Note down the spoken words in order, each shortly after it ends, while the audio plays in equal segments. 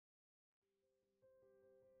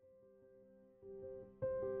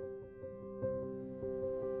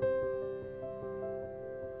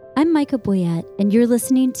I'm Micah Boyette, and you're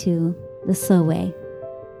listening to The Slow Way.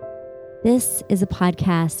 This is a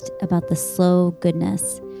podcast about the slow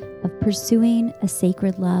goodness of pursuing a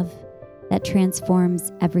sacred love that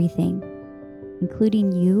transforms everything,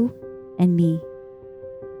 including you and me.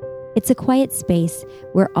 It's a quiet space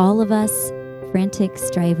where all of us, frantic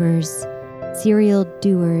strivers, serial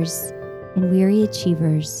doers, and weary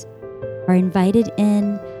achievers, are invited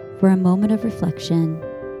in for a moment of reflection,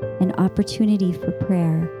 an opportunity for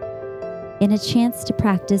prayer, and a chance to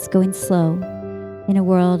practice going slow in a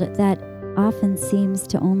world that often seems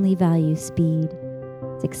to only value speed,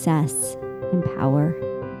 success, and power.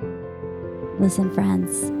 Listen,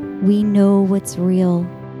 friends, we know what's real.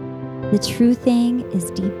 The true thing is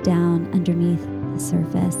deep down underneath the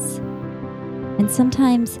surface. And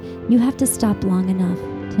sometimes you have to stop long enough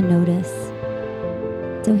to notice.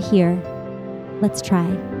 So here, let's try.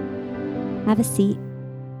 Have a seat.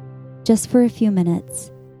 Just for a few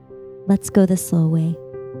minutes. Let's go the slow way.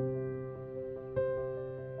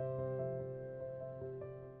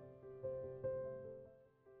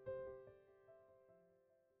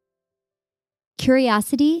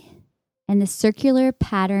 Curiosity and the circular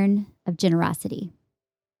pattern of generosity.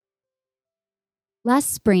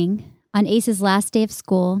 Last spring, on Ace's last day of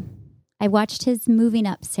school, I watched his moving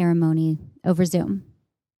up ceremony over Zoom,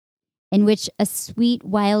 in which a sweet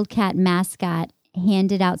wildcat mascot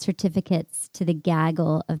handed out certificates to the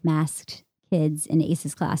gaggle of masked kids in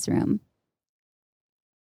Ace's classroom.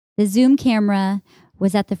 The Zoom camera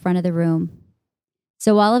was at the front of the room,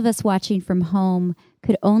 so all of us watching from home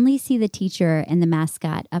could only see the teacher and the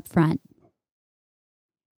mascot up front.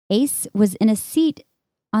 Ace was in a seat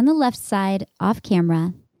on the left side off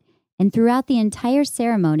camera, and throughout the entire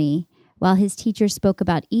ceremony, while his teacher spoke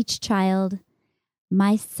about each child,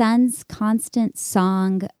 my son's constant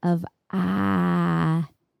song of "ah,"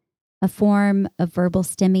 a form of verbal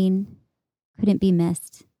stimming, couldn't be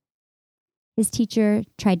missed. His teacher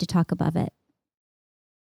tried to talk above it.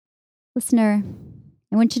 Listener,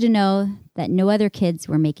 I want you to know that no other kids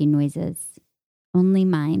were making noises, only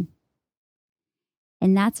mine.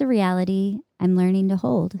 And that's a reality I'm learning to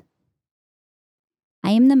hold.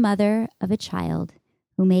 I am the mother of a child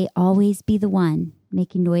who may always be the one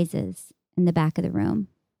making noises in the back of the room.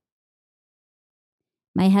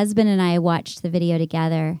 My husband and I watched the video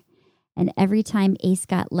together, and every time Ace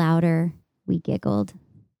got louder, we giggled.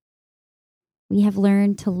 We have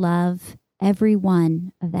learned to love every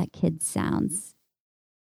one of that kid's sounds.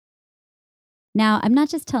 Now, I'm not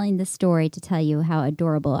just telling this story to tell you how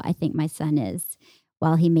adorable I think my son is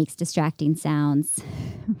while he makes distracting sounds,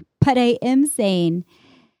 but I am saying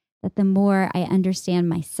that the more I understand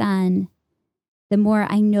my son, the more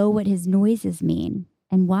I know what his noises mean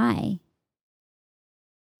and why.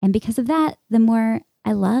 And because of that, the more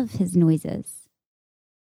I love his noises.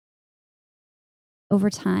 Over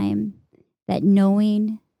time, that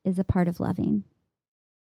knowing is a part of loving.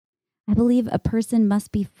 I believe a person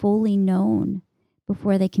must be fully known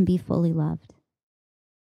before they can be fully loved.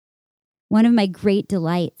 One of my great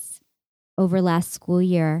delights over last school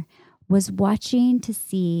year was watching to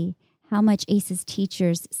see how much Ace's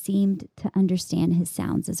teachers seemed to understand his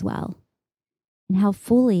sounds as well, and how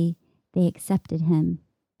fully they accepted him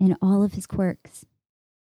in all of his quirks.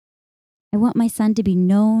 I want my son to be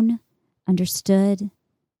known, understood,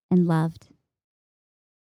 and loved.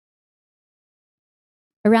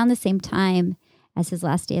 Around the same time as his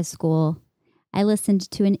last day of school, I listened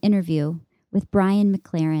to an interview with Brian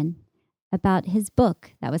McLaren about his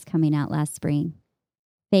book that was coming out last spring,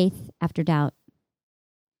 Faith After Doubt.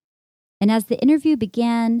 And as the interview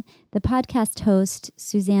began, the podcast host,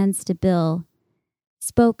 Suzanne Stabile,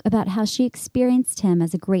 spoke about how she experienced him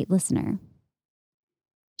as a great listener.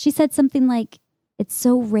 She said something like, "It's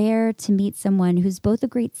so rare to meet someone who's both a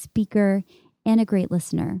great speaker and a great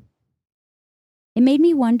listener." It made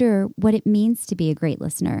me wonder what it means to be a great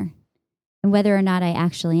listener and whether or not I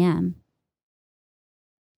actually am.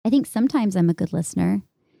 I think sometimes I'm a good listener,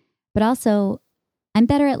 but also I'm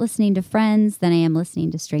better at listening to friends than I am listening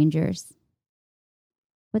to strangers.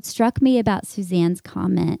 What struck me about Suzanne's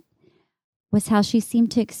comment was how she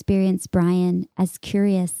seemed to experience Brian as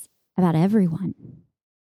curious about everyone.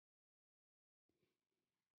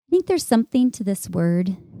 I think there's something to this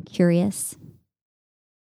word, curious.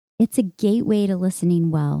 It's a gateway to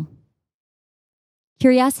listening well.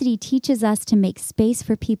 Curiosity teaches us to make space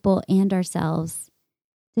for people and ourselves,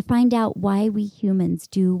 to find out why we humans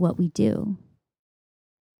do what we do.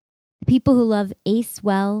 The people who love Ace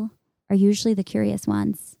well are usually the curious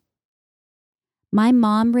ones. My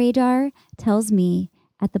mom radar tells me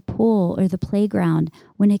at the pool or the playground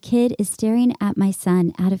when a kid is staring at my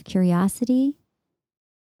son out of curiosity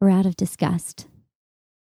or out of disgust.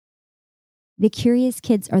 The curious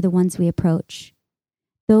kids are the ones we approach.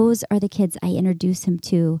 Those are the kids I introduce him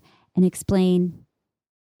to and explain,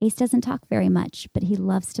 Ace doesn't talk very much, but he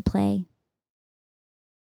loves to play.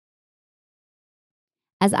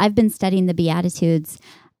 As I've been studying the Beatitudes,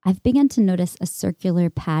 I've begun to notice a circular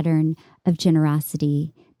pattern of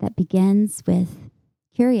generosity that begins with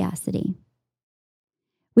curiosity.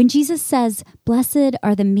 When Jesus says, "Blessed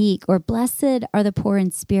are the meek," or "Blessed are the poor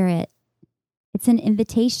in spirit," it's an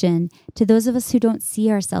invitation to those of us who don't see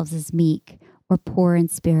ourselves as meek or poor in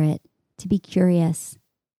spirit to be curious.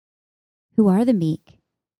 Who are the meek?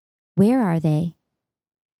 Where are they?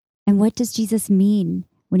 And what does Jesus mean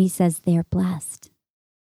when he says they are blessed?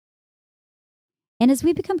 And as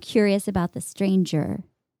we become curious about the stranger,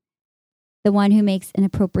 the one who makes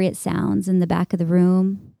inappropriate sounds in the back of the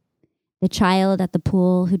room, the child at the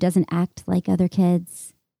pool who doesn't act like other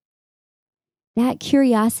kids, that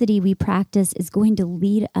curiosity we practice is going to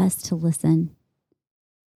lead us to listen.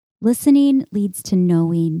 Listening leads to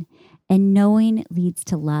knowing, and knowing leads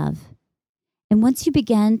to love. And once you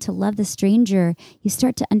begin to love the stranger, you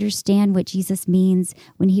start to understand what Jesus means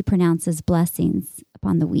when he pronounces blessings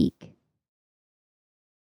upon the weak.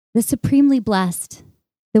 The supremely blessed,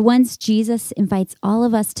 the ones Jesus invites all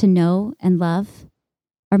of us to know and love,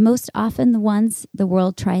 are most often the ones the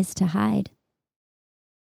world tries to hide.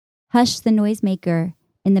 Hush the noisemaker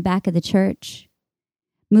in the back of the church.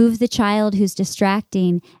 Move the child who's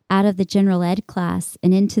distracting out of the general ed class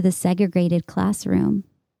and into the segregated classroom.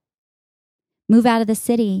 Move out of the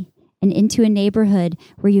city and into a neighborhood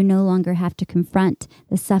where you no longer have to confront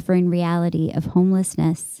the suffering reality of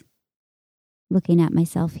homelessness. Looking at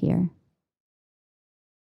myself here.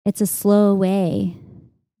 It's a slow way,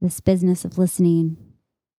 this business of listening,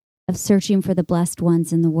 of searching for the blessed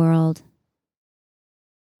ones in the world.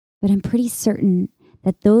 But I'm pretty certain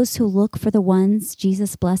that those who look for the ones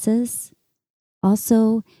Jesus blesses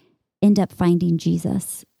also end up finding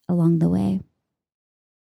Jesus along the way.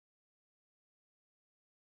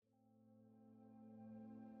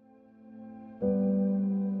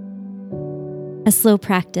 A slow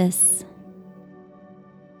practice.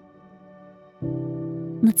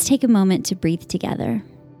 Let's take a moment to breathe together.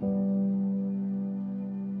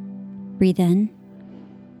 Breathe in.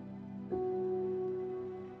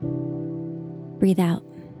 Breathe out.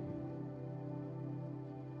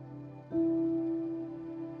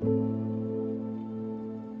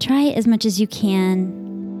 Try as much as you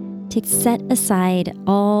can to set aside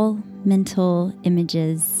all mental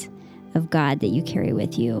images of God that you carry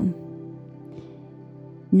with you.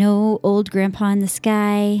 No old grandpa in the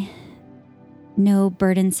sky, no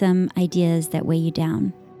burdensome ideas that weigh you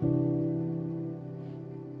down.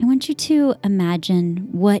 I want you to imagine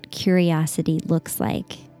what curiosity looks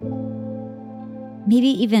like. Maybe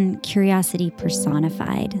even curiosity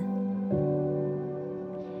personified.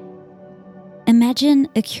 Imagine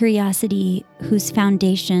a curiosity whose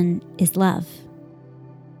foundation is love.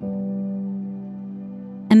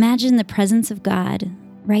 Imagine the presence of God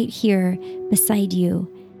right here beside you,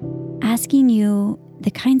 asking you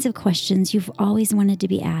the kinds of questions you've always wanted to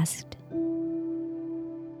be asked.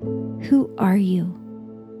 Who are you?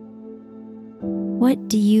 What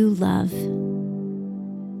do you love?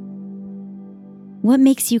 What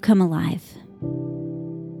makes you come alive?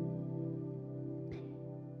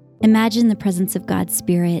 Imagine the presence of God's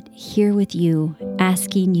Spirit here with you,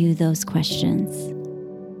 asking you those questions.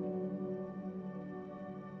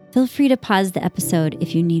 Feel free to pause the episode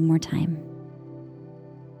if you need more time.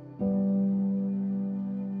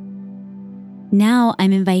 Now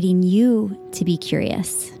I'm inviting you to be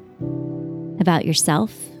curious about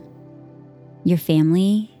yourself, your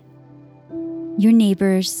family, your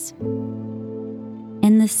neighbors,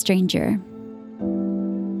 and the stranger.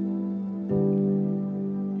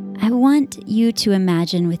 I want you to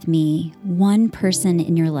imagine with me one person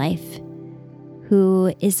in your life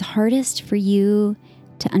who is hardest for you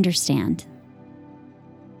to understand.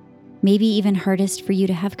 Maybe even hardest for you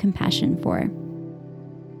to have compassion for.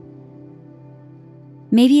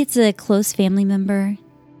 Maybe it's a close family member.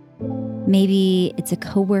 Maybe it's a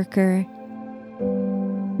coworker.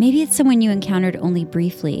 Maybe it's someone you encountered only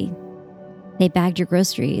briefly. They bagged your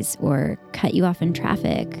groceries or cut you off in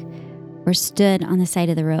traffic or stood on the side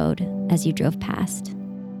of the road as you drove past.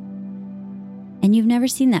 And you've never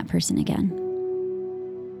seen that person again.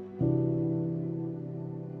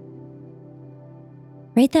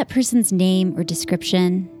 Write that person's name or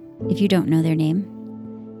description, if you don't know their name,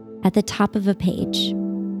 at the top of a page.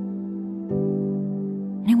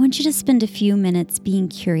 And I want you to spend a few minutes being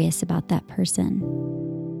curious about that person.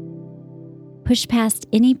 Push past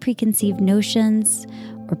any preconceived notions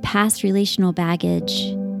or past relational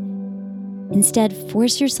baggage. Instead,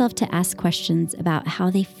 force yourself to ask questions about how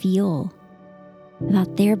they feel,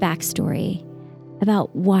 about their backstory,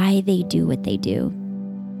 about why they do what they do.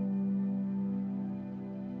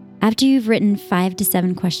 After you've written 5 to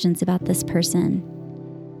 7 questions about this person,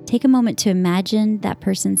 take a moment to imagine that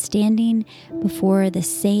person standing before the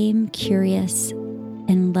same curious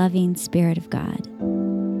and loving Spirit of God.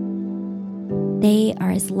 They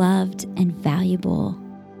are as loved and valuable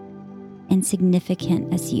and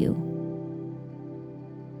significant as you.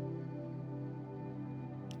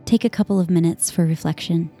 Take a couple of minutes for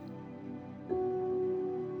reflection.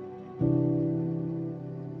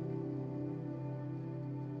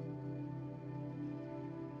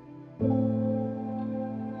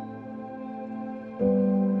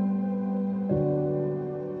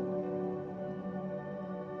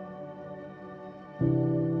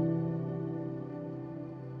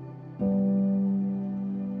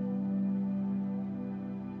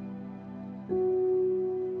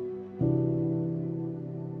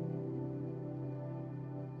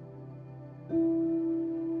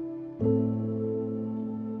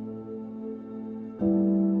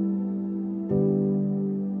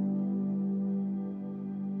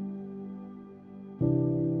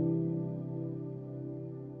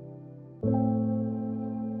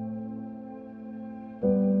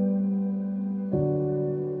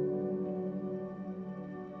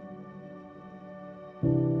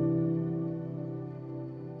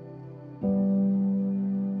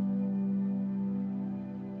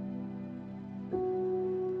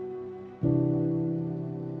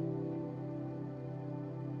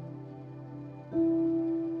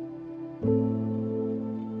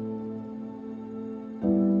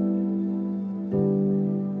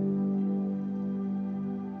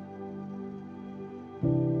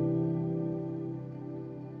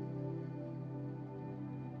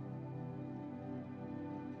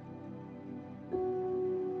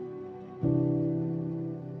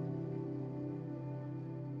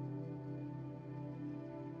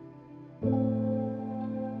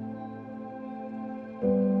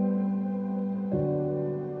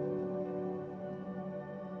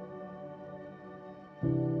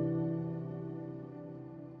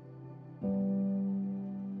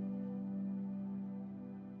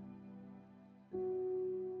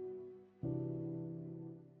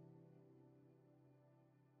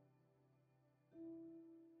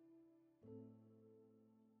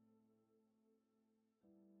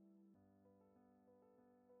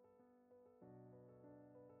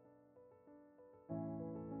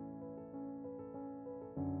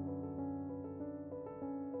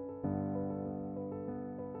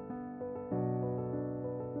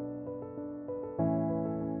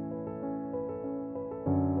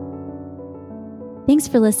 Thanks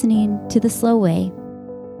for listening to The Slow Way.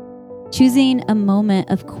 Choosing a moment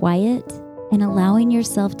of quiet and allowing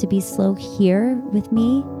yourself to be slow here with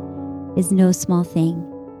me is no small thing.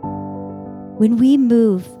 When we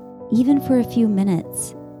move, even for a few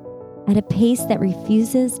minutes, at a pace that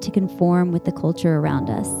refuses to conform with the culture around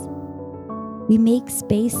us, we make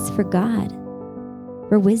space for God,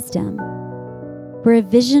 for wisdom, for a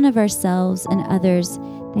vision of ourselves and others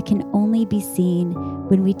that can only be seen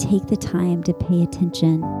when we take the time to pay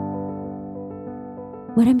attention.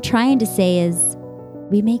 What I'm trying to say is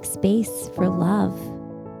we make space for love.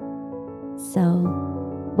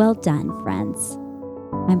 So, well done, friends.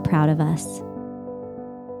 I'm proud of us.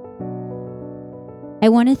 I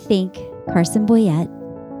want to thank Carson Boyette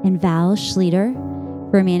and Val Schleter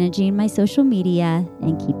for managing my social media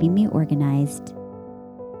and keeping me organized.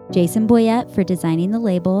 Jason Boyette for designing the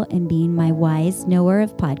label and being my wise knower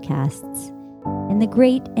of podcasts, and the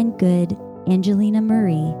great and good Angelina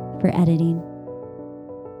Marie for editing.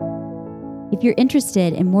 If you're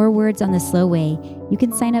interested in more words on The Slow Way, you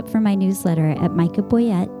can sign up for my newsletter at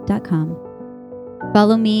micahboyette.com.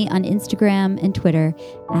 Follow me on Instagram and Twitter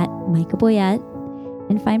at Micah Boyette,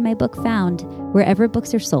 and find my book Found wherever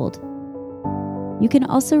books are sold. You can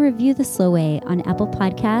also review The Slow Way on Apple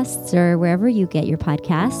Podcasts or wherever you get your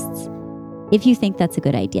podcasts, if you think that's a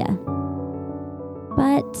good idea.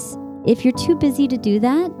 But if you're too busy to do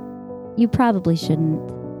that, you probably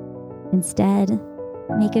shouldn't. Instead,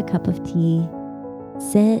 make a cup of tea,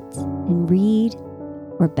 sit and read,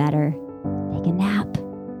 or better, take a nap.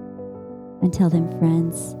 Until then,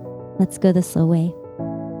 friends, let's go the slow way.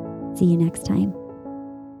 See you next time.